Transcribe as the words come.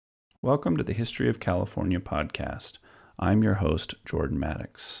Welcome to the History of California podcast. I'm your host, Jordan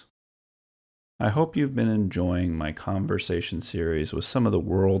Maddox. I hope you've been enjoying my conversation series with some of the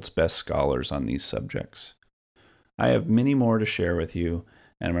world's best scholars on these subjects. I have many more to share with you,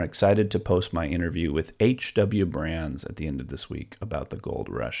 and I'm excited to post my interview with H.W. Brands at the end of this week about the gold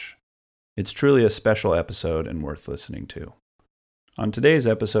rush. It's truly a special episode and worth listening to. On today's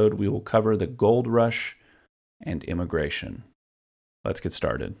episode, we will cover the gold rush and immigration. Let's get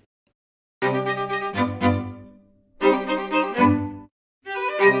started.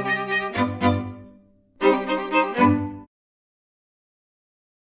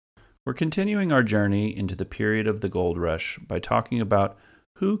 We're continuing our journey into the period of the gold rush by talking about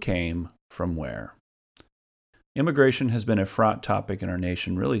who came from where. Immigration has been a fraught topic in our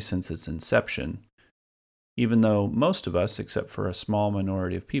nation really since its inception, even though most of us, except for a small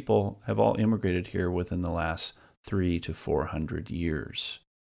minority of people, have all immigrated here within the last 300 to 400 years.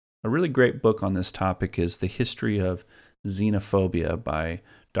 A really great book on this topic is The History of Xenophobia by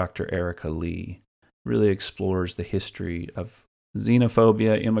Dr. Erica Lee. It really explores the history of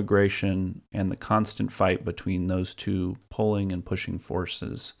xenophobia, immigration, and the constant fight between those two pulling and pushing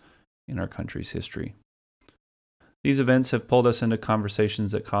forces in our country's history. These events have pulled us into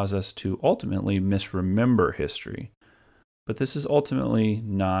conversations that cause us to ultimately misremember history. But this is ultimately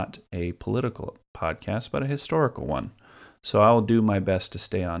not a political podcast, but a historical one. So I'll do my best to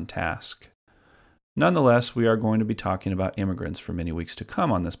stay on task. Nonetheless, we are going to be talking about immigrants for many weeks to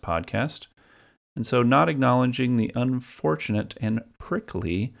come on this podcast. And so not acknowledging the unfortunate and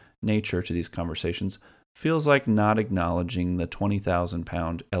prickly nature to these conversations feels like not acknowledging the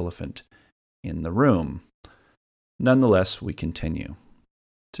 20,000-pound elephant in the room. Nonetheless, we continue.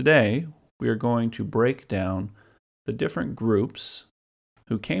 Today, we are going to break down the different groups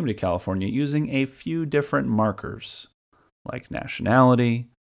who came to California using a few different markers, like nationality,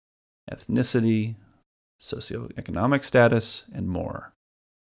 ethnicity, socioeconomic status, and more.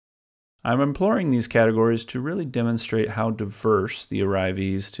 I'm employing these categories to really demonstrate how diverse the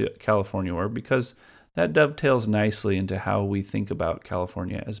arrivees to California were, because that dovetails nicely into how we think about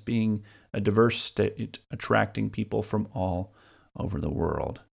California as being a diverse state attracting people from all over the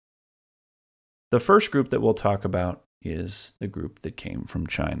world. The first group that we'll talk about is the group that came from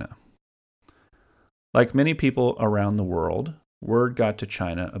China. Like many people around the world, word got to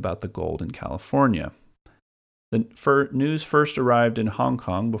China about the gold in California. The news first arrived in Hong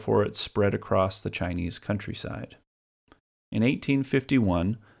Kong before it spread across the Chinese countryside. In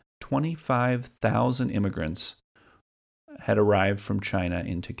 1851, 25,000 immigrants had arrived from China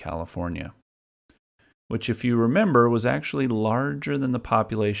into California, which, if you remember, was actually larger than the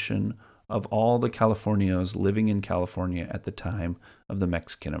population of all the Californios living in California at the time of the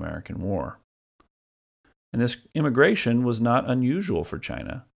Mexican-American War. And this immigration was not unusual for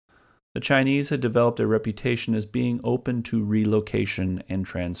China. The Chinese had developed a reputation as being open to relocation and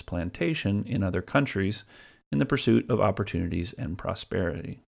transplantation in other countries in the pursuit of opportunities and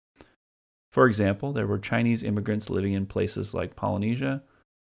prosperity. For example, there were Chinese immigrants living in places like Polynesia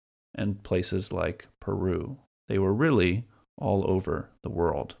and places like Peru. They were really all over the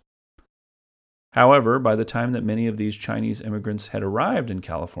world. However, by the time that many of these Chinese immigrants had arrived in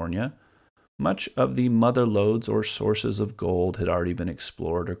California, much of the mother lodes or sources of gold had already been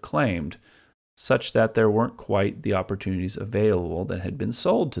explored or claimed, such that there weren't quite the opportunities available that had been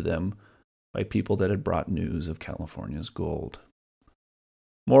sold to them by people that had brought news of California's gold.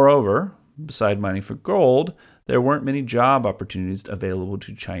 Moreover, beside mining for gold, there weren't many job opportunities available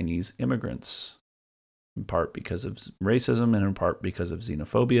to Chinese immigrants, in part because of racism and in part because of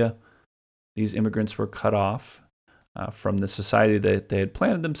xenophobia. These immigrants were cut off from the society that they had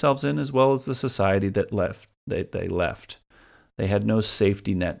planted themselves in, as well as the society that they left. They had no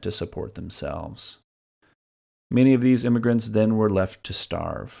safety net to support themselves. Many of these immigrants then were left to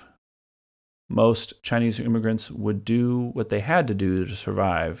starve. Most Chinese immigrants would do what they had to do to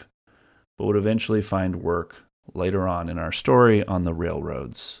survive, but would eventually find work later on in our story on the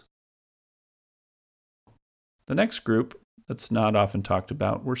railroads. The next group that's not often talked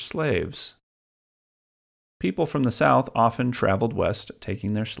about were slaves. People from the South often traveled west,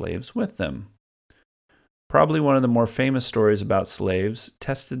 taking their slaves with them. Probably one of the more famous stories about slaves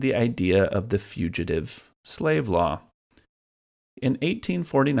tested the idea of the fugitive slave law. In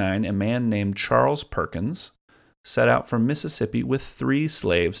 1849, a man named Charles Perkins set out from Mississippi with 3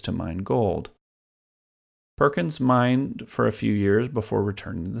 slaves to mine gold. Perkins mined for a few years before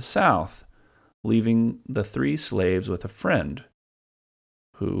returning to the South, leaving the 3 slaves with a friend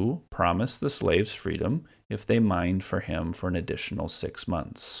who promised the slaves freedom if they mined for him for an additional 6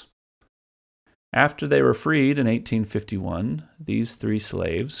 months. After they were freed in 1851, these three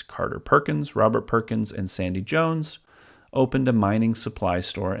slaves, Carter Perkins, Robert Perkins, and Sandy Jones, opened a mining supply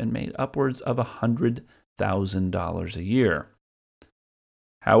store and made upwards of $100,000 a year.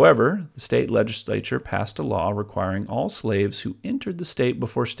 However, the state legislature passed a law requiring all slaves who entered the state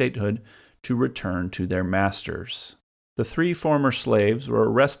before statehood to return to their masters. The three former slaves were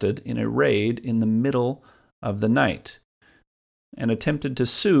arrested in a raid in the middle of the night and attempted to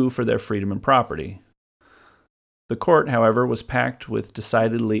sue for their freedom and property. The court, however, was packed with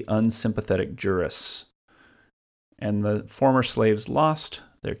decidedly unsympathetic jurists, and the former slaves lost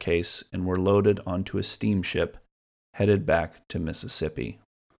their case and were loaded onto a steamship headed back to Mississippi.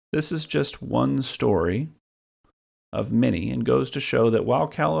 This is just one story of many and goes to show that while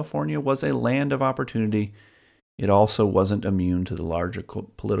California was a land of opportunity, it also wasn't immune to the larger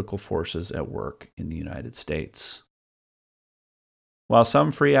political forces at work in the United States. While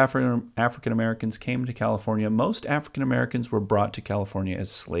some free African Americans came to California, most African Americans were brought to California as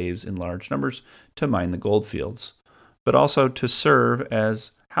slaves in large numbers to mine the gold fields, but also to serve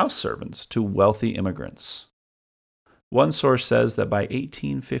as house servants to wealthy immigrants. One source says that by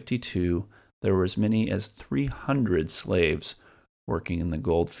 1852, there were as many as 300 slaves working in the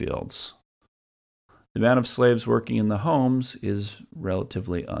gold fields. The amount of slaves working in the homes is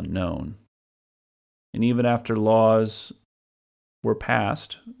relatively unknown. And even after laws were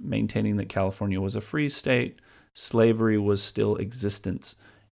passed maintaining that California was a free state, slavery was still existent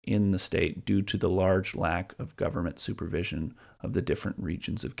in the state due to the large lack of government supervision of the different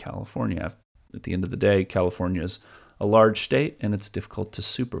regions of California. At the end of the day, California is a large state and it's difficult to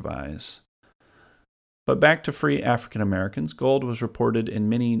supervise. But back to free African Americans, gold was reported in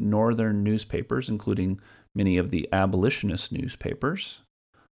many northern newspapers, including many of the abolitionist newspapers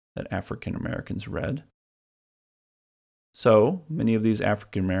that African Americans read. So many of these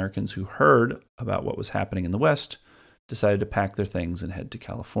African Americans who heard about what was happening in the West decided to pack their things and head to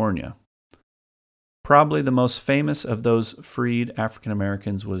California. Probably the most famous of those freed African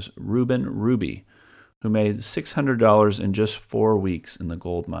Americans was Reuben Ruby, who made $600 in just 4 weeks in the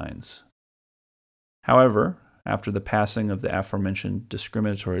gold mines. However, after the passing of the aforementioned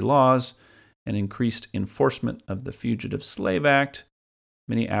discriminatory laws and increased enforcement of the Fugitive Slave Act,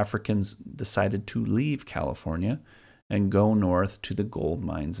 many Africans decided to leave California and go north to the gold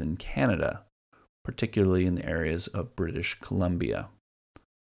mines in Canada, particularly in the areas of British Columbia.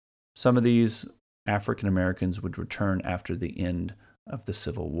 Some of these African Americans would return after the end of the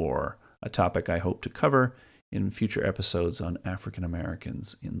Civil War, a topic I hope to cover in future episodes on African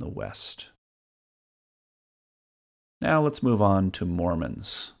Americans in the West. Now let's move on to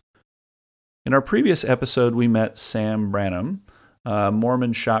Mormons. In our previous episode, we met Sam Branham, a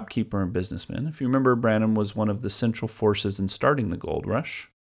Mormon shopkeeper and businessman. If you remember, Branham was one of the central forces in starting the gold rush.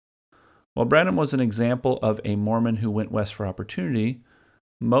 While Branham was an example of a Mormon who went west for opportunity,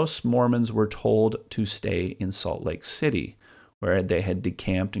 most Mormons were told to stay in Salt Lake City, where they had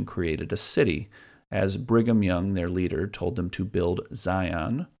decamped and created a city, as Brigham Young, their leader, told them to build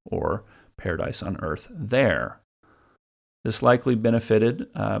Zion, or paradise on earth, there. This likely benefited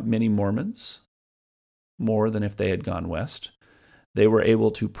many Mormons more than if they had gone west. They were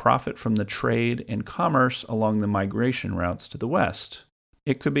able to profit from the trade and commerce along the migration routes to the west.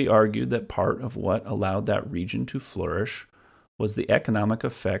 It could be argued that part of what allowed that region to flourish was the economic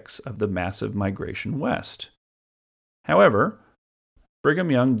effects of the massive migration west. However, Brigham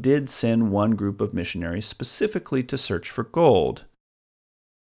Young did send one group of missionaries specifically to search for gold.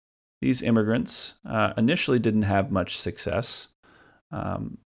 These immigrants initially didn't have much success,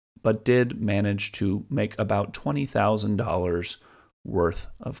 but did manage to make about $20,000 worth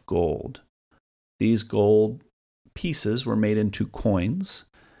of gold. These gold pieces were made into coins,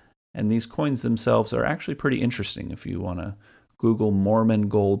 and these coins themselves are actually pretty interesting. If you want to Google Mormon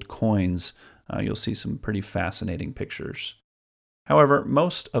gold coins, you'll see some pretty fascinating pictures. However,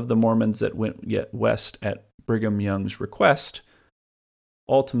 most of the Mormons that went yet west at Brigham Young's request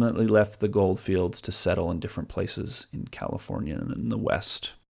ultimately left the gold fields to settle in different places in California and in the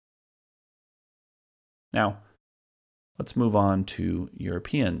West. Now, let's move on to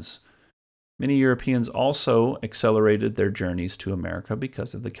Europeans. Many Europeans also accelerated their journeys to America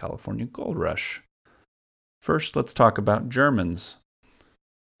because of the California gold rush. First, let's talk about Germans.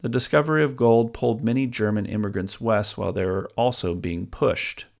 The discovery of gold pulled many German immigrants west while they were also being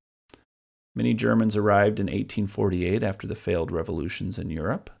pushed. Many Germans arrived in 1848 after the failed revolutions in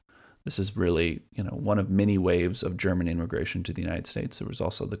Europe. This is really, one of many waves of German immigration to the United States. There was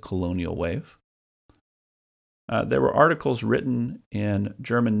also the colonial wave. There were articles written in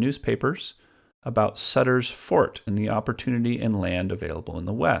German newspapers about Sutter's Fort and the opportunity and land available in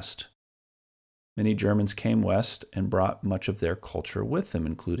the West. Many Germans came west and brought much of their culture with them,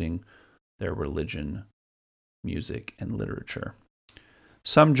 including their religion, music, and literature.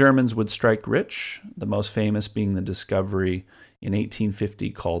 Some Germans would strike rich, the most famous being the discovery in 1850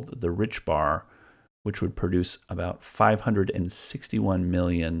 called the Rich Bar, which would produce about $561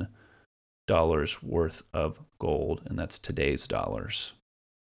 million worth of gold, and that's today's dollars.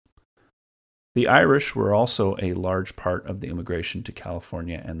 The Irish were also a large part of the immigration to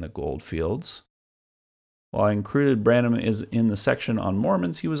California and the gold fields. While I included Branham is in the section on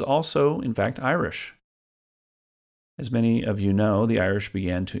Mormons, he was also, in fact, Irish. As many of you know, the Irish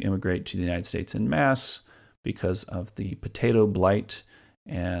began to immigrate to the United States en masse because of the potato blight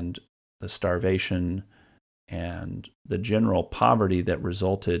and the starvation and the general poverty that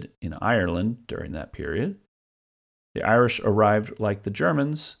resulted in Ireland during that period. The Irish arrived like the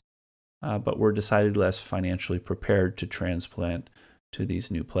Germans, but were decidedly less financially prepared to transplant to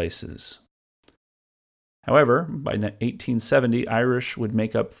these new places. However, by 1870, Irish would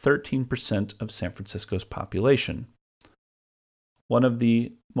make up 13% of San Francisco's population. One of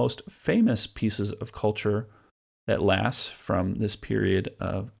the most famous pieces of culture that lasts from this period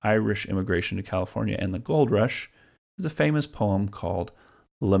of Irish immigration to California and the gold rush is a famous poem called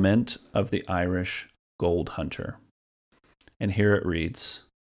Lament of the Irish Gold Hunter. And here it reads,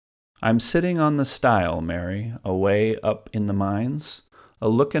 I'm sitting on the stile, Mary, away up in the mines,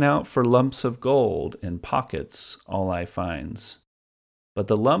 a-looking out for lumps of gold in pockets all I finds. But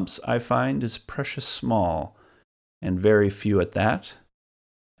the lumps I find is precious small, and very few at that,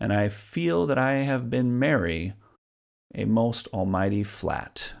 and I feel that I have been merry, a most almighty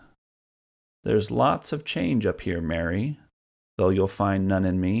flat. There's lots of change up here, Mary, though you'll find none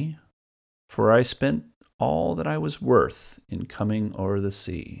in me, for I spent all that I was worth in coming o'er the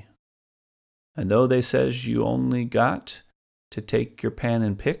sea. And though they says you only got to take your pan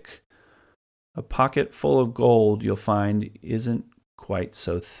and pick, a pocket full of gold you'll find isn't quite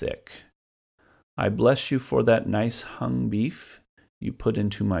so thick. I bless you for that nice hung beef you put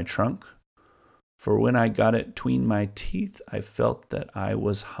into my trunk, for when I got it 'tween my teeth I felt that I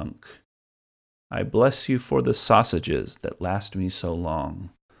was hunk. I bless you for the sausages that last me so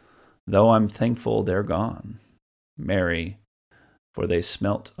long, though I'm thankful they're gone, Mary, for they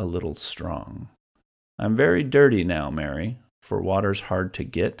smelt a little strong. I'm very dirty now, Mary, for water's hard to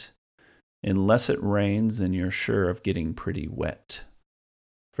get. Unless it rains, then you're sure of getting pretty wet.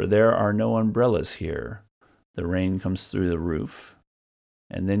 For there are no umbrellas here. The rain comes through the roof,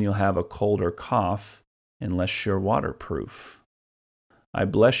 and then you'll have a cold or cough unless you're waterproof. I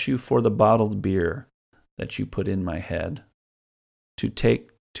bless you for the bottled beer that you put in my head, to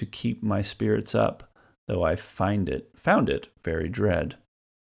take to keep my spirits up, though I found it very dread.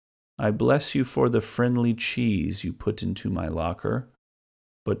 I bless you for the friendly cheese you put into my locker,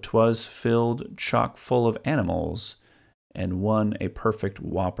 but 'twas filled chock full of animals, and one a perfect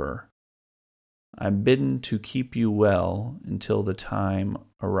whopper. I'm bidden to keep you well until the time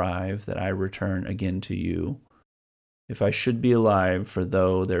arrive that I return again to you. If I should be alive, for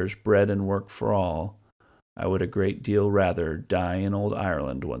though there's bread and work for all, I would a great deal rather die in old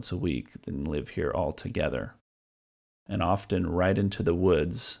Ireland once a week than live here altogether. And often right into the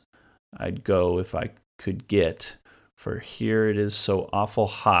woods I'd go if I could get, for here it is so awful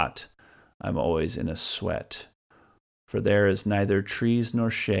hot, I'm always in a sweat. For there is neither trees nor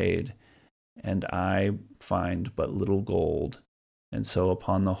shade, and I find but little gold, and so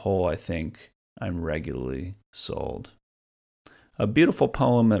upon the whole I think I'm regularly sold. A beautiful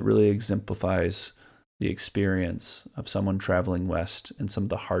poem that really exemplifies the experience of someone traveling west and some of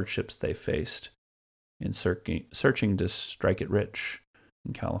the hardships they faced in searching to strike it rich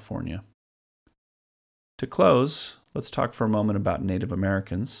in California. To close, let's talk for a moment about Native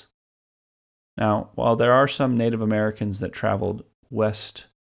Americans. Now, while there are some Native Americans that traveled west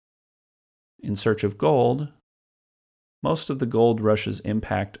in search of gold, most of the gold rush's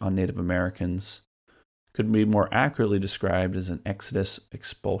impact on Native Americans could be more accurately described as an exodus,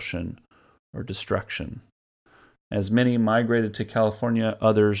 expulsion, or destruction. As many migrated to California,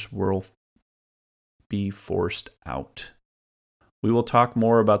 others will be forced out. We will talk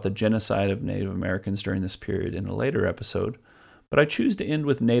more about the genocide of Native Americans during this period in a later episode, but I choose to end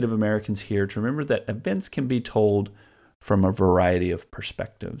with Native Americans here to remember that events can be told from a variety of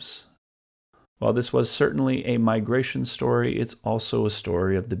perspectives. While this was certainly a migration story, it's also a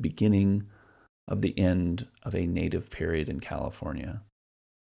story of the beginning of the end of a native period in California.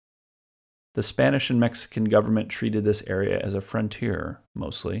 The Spanish and Mexican government treated this area as a frontier,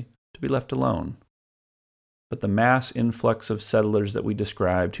 mostly, to be left alone. But the mass influx of settlers that we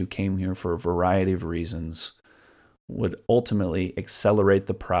described who came here for a variety of reasons would ultimately accelerate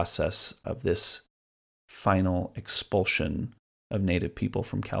the process of this final expulsion of Native people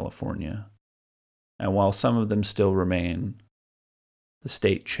from California. And while some of them still remain, the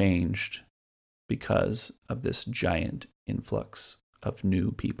state changed because of this giant influx of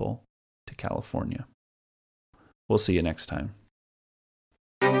new people to California. We'll see you next time.